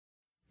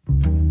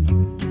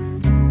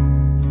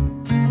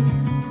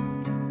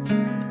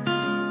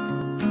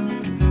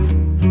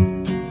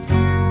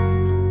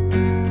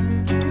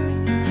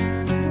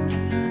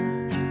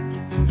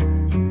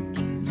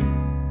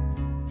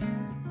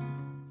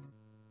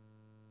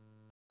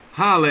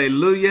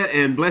Hallelujah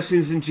and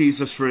blessings in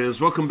Jesus, friends.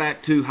 Welcome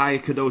back to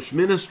Kadosh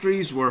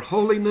Ministries, where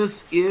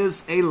holiness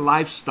is a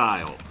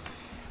lifestyle.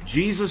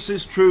 Jesus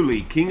is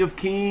truly King of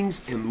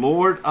Kings and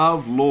Lord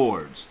of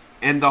Lords.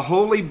 And the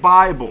Holy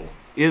Bible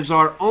is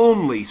our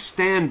only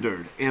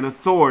standard and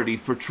authority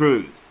for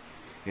truth.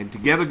 And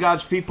together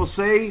God's people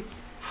say,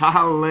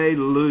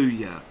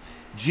 Hallelujah.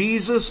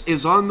 Jesus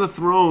is on the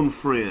throne,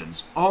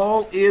 friends.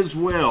 All is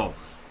well.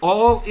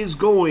 All is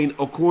going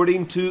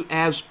according to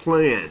as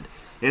planned.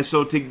 And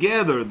so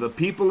together, the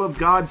people of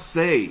God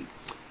say,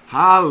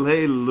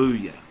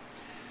 Hallelujah.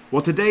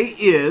 Well, today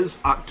is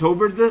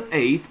October the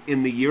 8th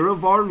in the year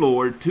of our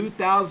Lord,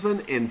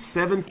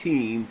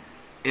 2017,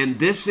 and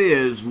this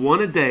is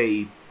one a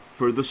day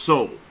for the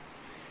soul.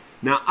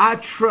 Now, I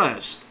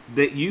trust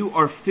that you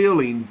are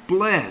feeling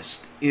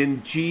blessed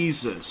in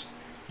Jesus,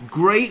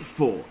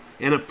 grateful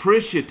and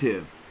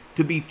appreciative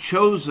to be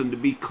chosen, to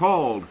be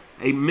called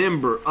a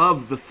member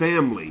of the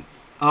family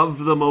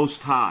of the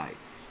Most High.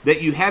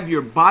 That you have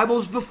your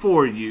Bibles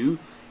before you,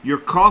 your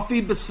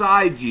coffee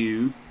beside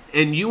you,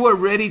 and you are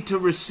ready to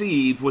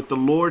receive what the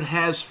Lord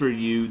has for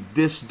you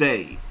this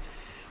day.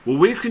 Well,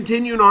 we're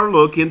continuing our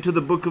look into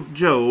the book of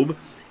Job,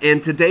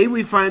 and today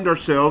we find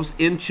ourselves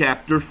in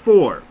chapter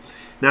 4.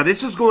 Now,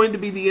 this is going to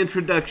be the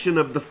introduction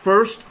of the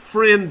first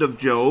friend of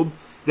Job.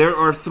 There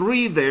are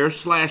 3 there,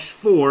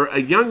 /4,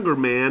 a younger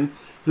man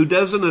who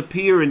doesn't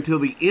appear until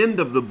the end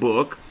of the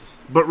book.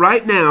 But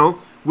right now,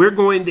 we're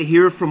going to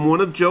hear from one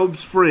of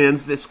Job's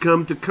friends that's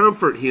come to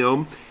comfort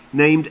him,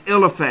 named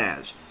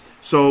Eliphaz.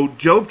 So,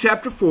 Job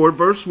chapter 4,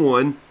 verse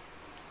 1,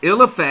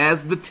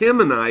 Eliphaz the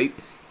Temanite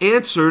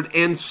answered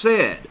and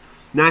said.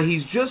 Now,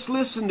 he's just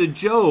listened to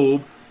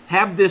Job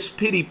have this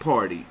pity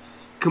party,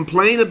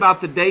 complain about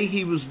the day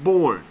he was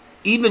born,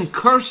 even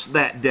curse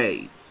that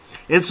day.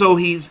 And so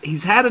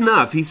he's had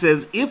enough. He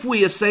says, if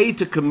we essay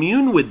to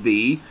commune with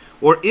thee,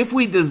 or if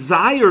we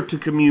desire to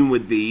commune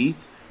with thee,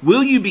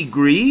 will you be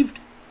grieved?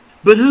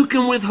 But who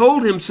can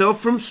withhold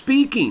himself from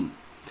speaking?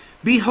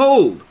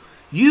 Behold,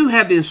 you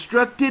have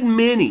instructed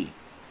many.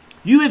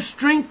 You have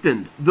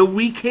strengthened the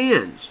weak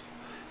hands.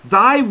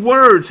 Thy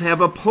words have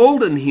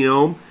upholden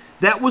him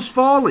that was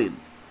fallen,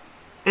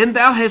 and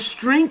thou hast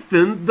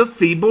strengthened the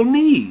feeble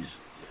knees.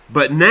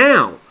 But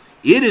now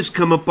it is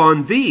come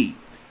upon thee.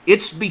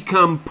 It's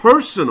become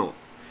personal,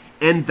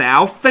 and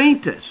thou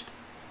faintest.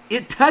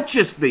 It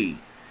toucheth thee,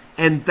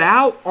 and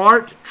thou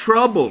art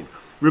troubled.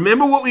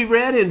 Remember what we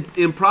read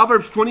in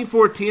Proverbs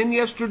 24:10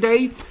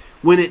 yesterday,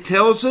 when it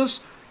tells us,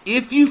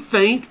 if you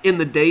faint in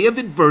the day of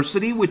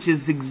adversity, which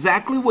is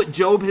exactly what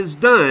Job has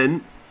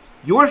done,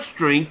 your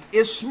strength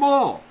is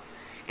small.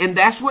 And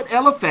that's what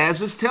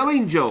Eliphaz is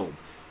telling Job.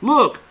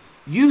 Look,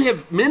 you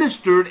have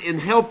ministered and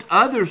helped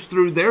others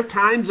through their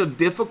times of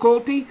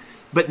difficulty,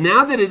 but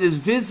now that it has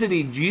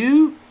visited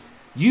you,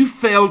 you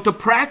fail to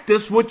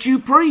practice what you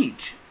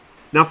preach.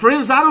 Now,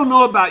 friends, I don't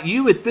know about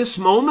you at this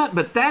moment,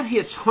 but that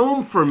hits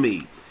home for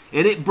me.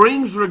 And it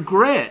brings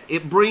regret,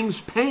 it brings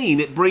pain,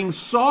 it brings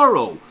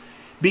sorrow,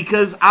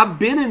 because I've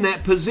been in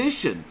that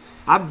position.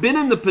 I've been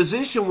in the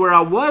position where I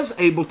was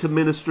able to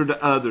minister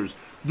to others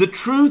the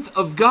truth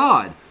of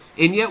God.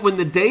 And yet when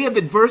the day of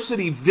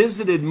adversity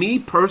visited me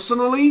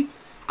personally,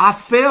 I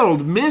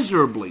failed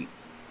miserably.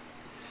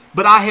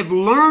 But I have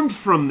learned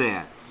from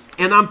that,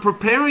 and I'm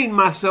preparing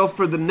myself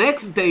for the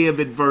next day of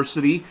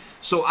adversity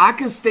so I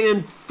can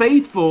stand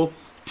faithful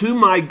to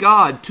my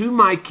God, to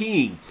my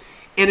King.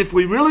 And if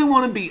we really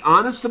want to be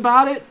honest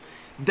about it,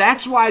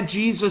 that's why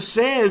Jesus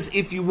says,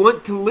 if you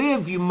want to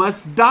live, you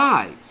must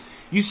die.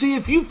 You see,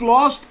 if you've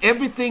lost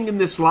everything in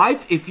this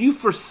life, if you've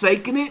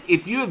forsaken it,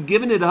 if you have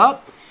given it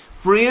up,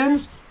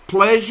 friends,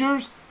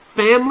 pleasures,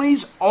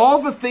 families, all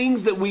the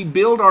things that we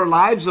build our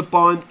lives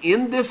upon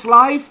in this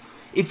life,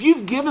 if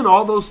you've given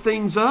all those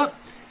things up,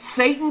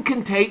 Satan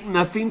can take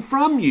nothing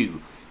from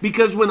you.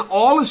 Because when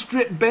all is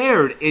stripped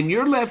bare and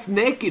you're left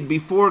naked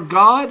before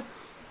God,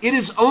 it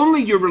is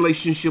only your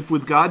relationship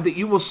with God that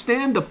you will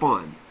stand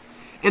upon.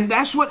 And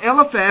that's what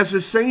Eliphaz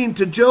is saying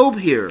to Job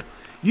here.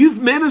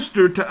 You've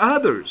ministered to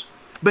others,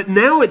 but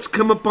now it's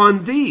come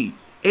upon thee,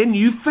 and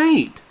you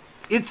faint.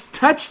 It's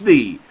touched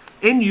thee,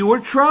 and you are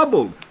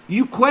troubled.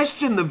 You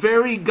question the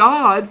very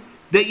God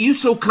that you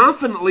so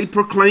confidently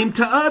proclaim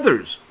to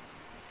others.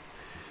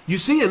 You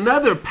see,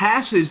 another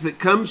passage that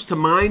comes to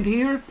mind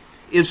here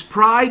is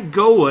pride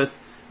goeth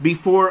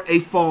before a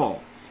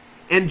fall.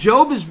 And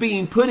Job is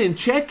being put in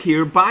check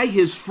here by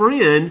his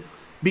friend,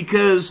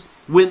 because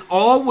when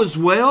all was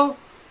well,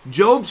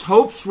 Job's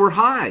hopes were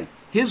high.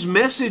 His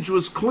message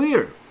was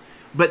clear.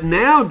 But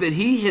now that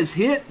he has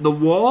hit the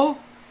wall,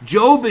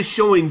 Job is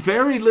showing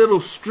very little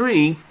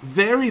strength,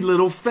 very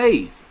little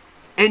faith.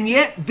 And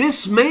yet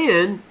this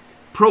man,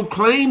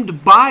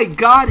 proclaimed by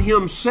God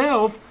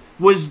himself,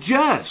 was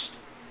just,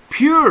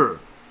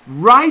 pure,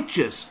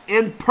 righteous,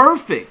 and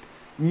perfect.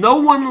 No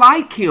one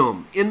like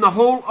him in the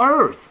whole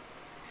earth.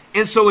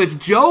 And so if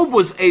Job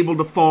was able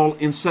to fall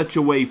in such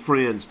a way,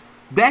 friends,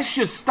 that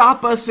should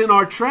stop us in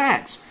our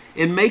tracks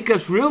and make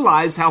us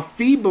realize how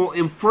feeble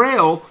and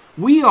frail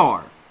we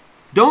are.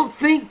 Don't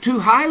think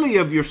too highly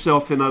of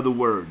yourself, in other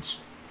words,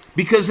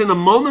 because in a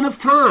moment of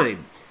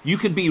time, you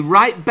could be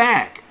right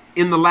back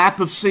in the lap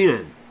of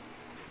sin.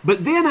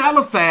 But then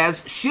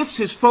Eliphaz shifts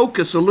his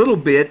focus a little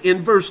bit.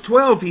 In verse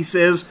 12, he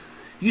says,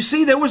 you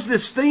see, there was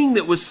this thing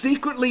that was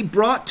secretly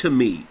brought to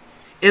me,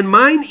 and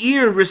mine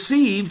ear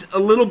received a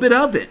little bit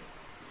of it.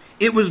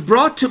 It was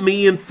brought to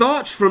me in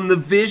thoughts from the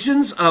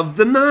visions of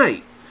the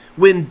night,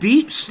 when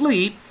deep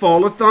sleep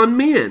falleth on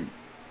men.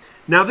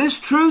 Now this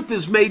truth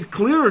is made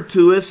clearer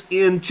to us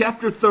in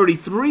chapter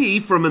 33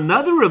 from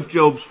another of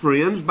Job's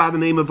friends by the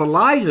name of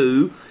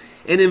Elihu.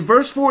 And in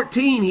verse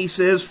 14 he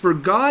says, for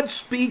God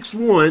speaks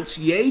once,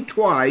 yea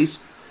twice,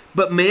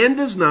 but man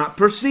does not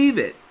perceive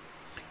it.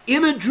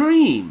 In a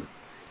dream,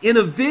 in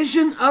a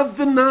vision of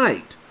the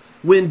night,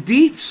 when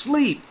deep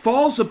sleep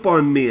falls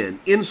upon men,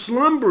 in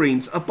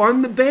slumberings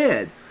upon the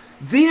bed,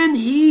 then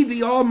he,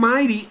 the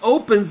Almighty,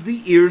 opens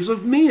the ears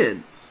of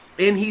men,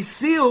 and he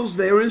seals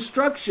their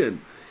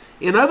instruction.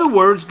 In other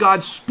words,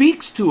 God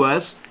speaks to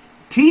us,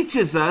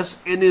 teaches us,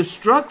 and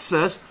instructs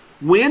us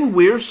when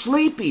we're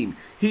sleeping.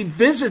 He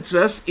visits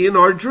us in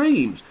our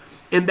dreams.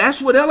 And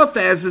that's what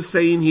Eliphaz is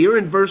saying here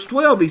in verse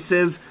 12. He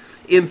says,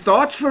 in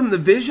thoughts from the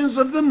visions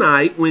of the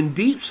night, when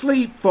deep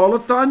sleep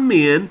falleth on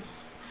men,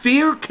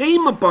 fear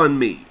came upon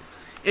me,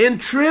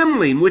 and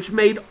trembling, which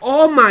made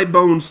all my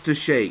bones to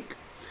shake.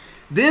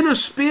 Then a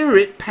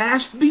spirit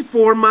passed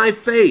before my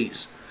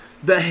face.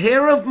 The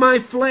hair of my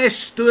flesh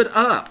stood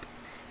up.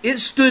 It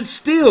stood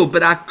still,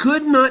 but I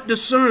could not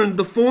discern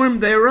the form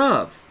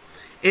thereof.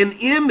 An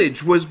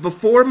image was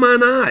before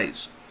mine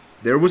eyes.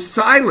 There was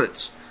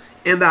silence,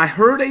 and I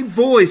heard a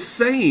voice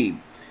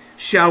saying,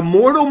 shall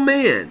mortal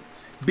man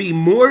be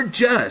more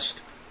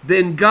just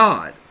than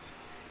God?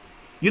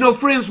 You know,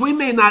 friends, we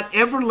may not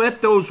ever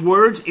let those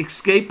words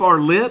escape our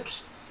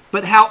lips,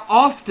 but how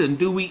often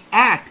do we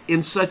act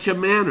in such a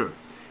manner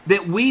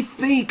that we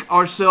think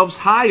ourselves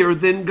higher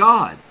than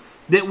God,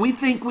 that we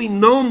think we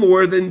know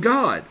more than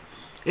God?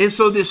 And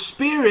so this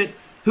spirit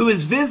who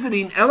is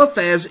visiting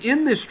Eliphaz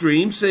in this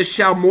dream says,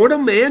 shall mortal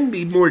man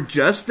be more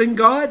just than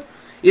God?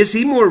 Is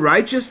he more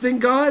righteous than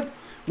God?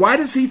 Why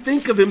does he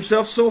think of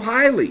himself so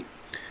highly?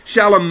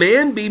 Shall a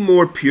man be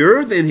more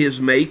pure than his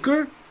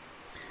maker?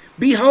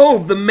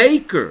 Behold, the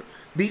Maker,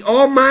 the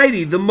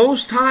Almighty, the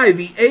Most High,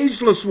 the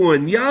Ageless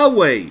One,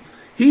 Yahweh,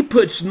 he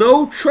puts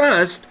no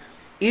trust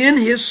in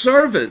his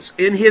servants,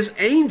 in his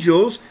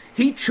angels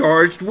he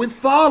charged with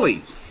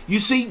folly. You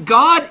see,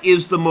 God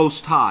is the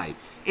Most High,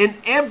 and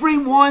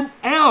everyone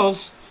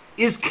else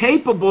is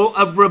capable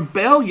of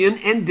rebellion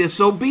and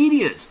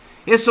disobedience.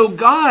 And so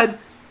God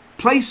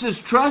places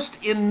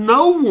trust in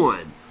no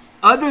one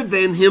other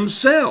than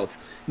himself,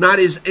 not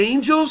his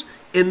angels,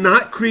 and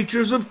not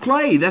creatures of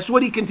clay. That's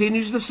what he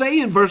continues to say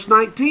in verse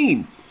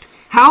 19.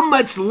 How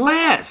much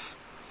less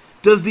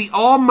does the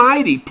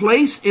Almighty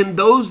place in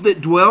those that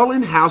dwell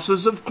in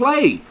houses of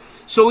clay?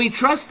 So he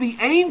trusts the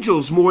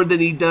angels more than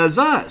he does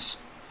us,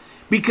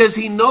 because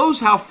he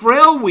knows how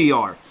frail we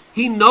are.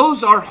 He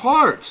knows our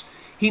hearts.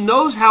 He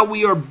knows how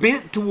we are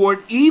bent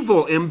toward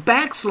evil and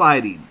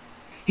backsliding.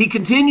 He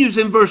continues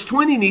in verse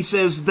 20 and he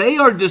says, they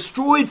are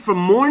destroyed from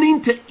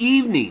morning to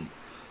evening.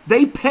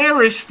 They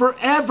perish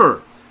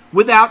forever,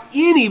 without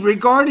any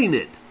regarding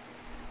it.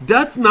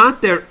 Doth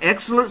not their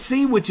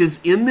excellency which is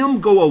in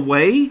them go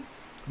away?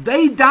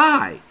 They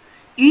die,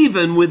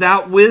 even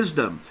without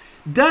wisdom.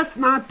 Doth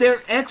not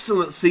their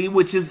excellency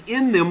which is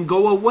in them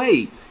go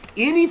away?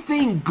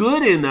 Anything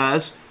good in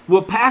us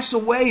will pass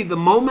away the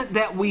moment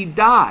that we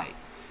die.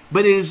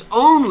 But it is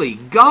only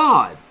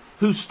God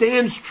who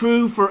stands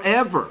true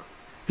forever,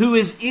 who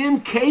is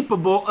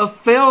incapable of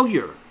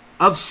failure,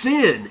 of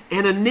sin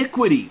and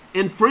iniquity.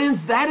 And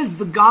friends, that is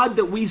the God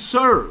that we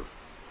serve.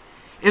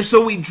 And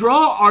so we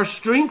draw our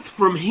strength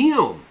from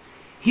him.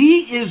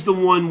 He is the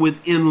one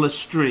with endless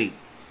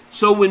strength.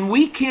 So when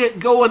we can't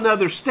go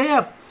another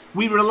step,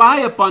 we rely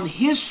upon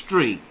his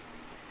strength.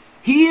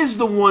 He is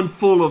the one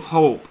full of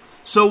hope.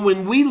 So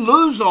when we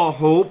lose all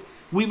hope,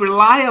 we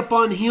rely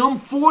upon him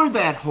for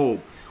that hope.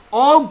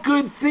 All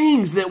good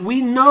things that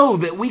we know,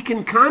 that we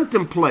can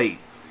contemplate,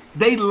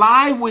 they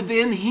lie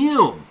within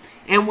him.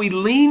 And we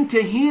lean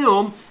to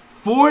him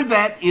for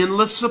that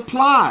endless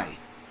supply.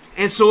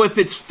 And so if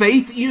it's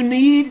faith you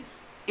need,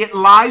 it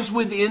lies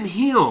within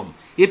him.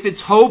 If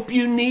it's hope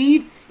you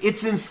need,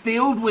 it's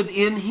instilled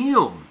within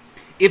him.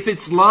 If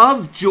it's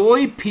love,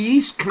 joy,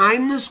 peace,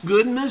 kindness,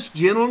 goodness,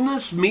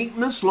 gentleness,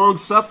 meekness,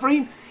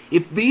 long-suffering,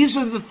 if these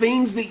are the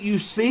things that you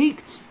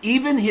seek,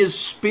 even his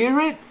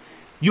spirit,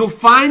 you'll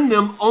find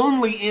them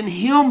only in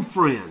him,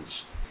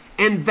 friends.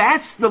 And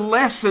that's the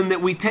lesson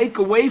that we take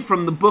away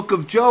from the book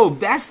of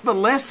Job. That's the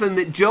lesson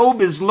that Job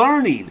is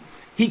learning.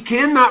 He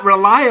cannot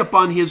rely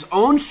upon his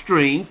own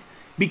strength,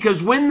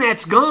 because when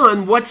that's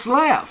gone, what's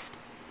left?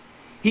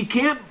 He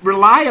can't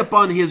rely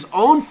upon his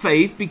own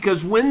faith,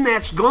 because when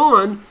that's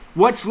gone,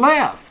 what's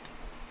left?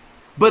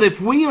 But if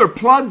we are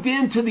plugged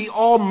into the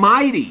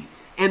Almighty,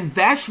 and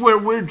that's where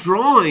we're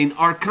drawing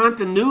our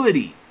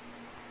continuity,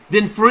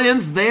 then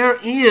friends,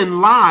 therein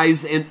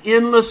lies an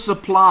endless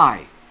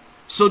supply.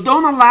 So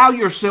don't allow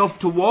yourself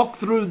to walk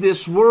through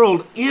this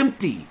world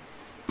empty.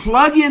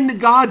 Plug into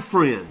God,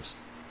 friends,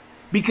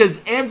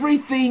 because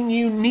everything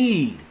you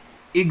need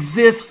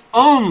exists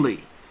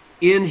only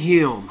in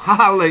Him.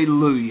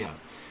 Hallelujah.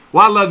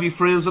 Well, I love you,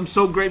 friends. I'm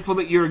so grateful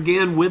that you're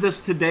again with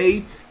us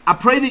today. I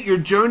pray that your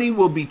journey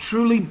will be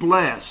truly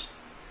blessed,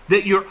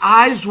 that your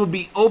eyes will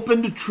be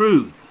open to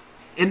truth,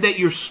 and that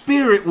your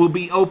spirit will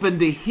be open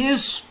to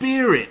His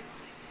Spirit,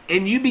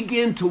 and you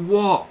begin to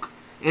walk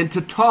and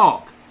to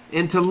talk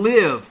and to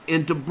live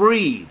and to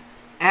breathe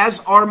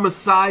as our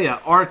Messiah,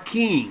 our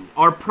King,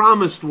 our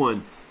promised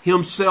one,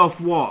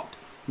 Himself walked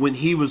when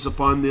He was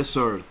upon this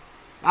earth.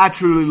 I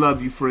truly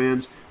love you,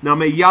 friends. Now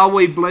may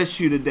Yahweh bless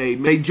you today.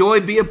 May joy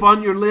be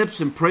upon your lips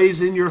and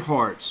praise in your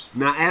hearts.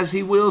 Now as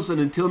He wills, and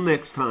until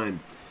next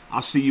time,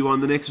 I'll see you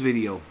on the next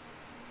video.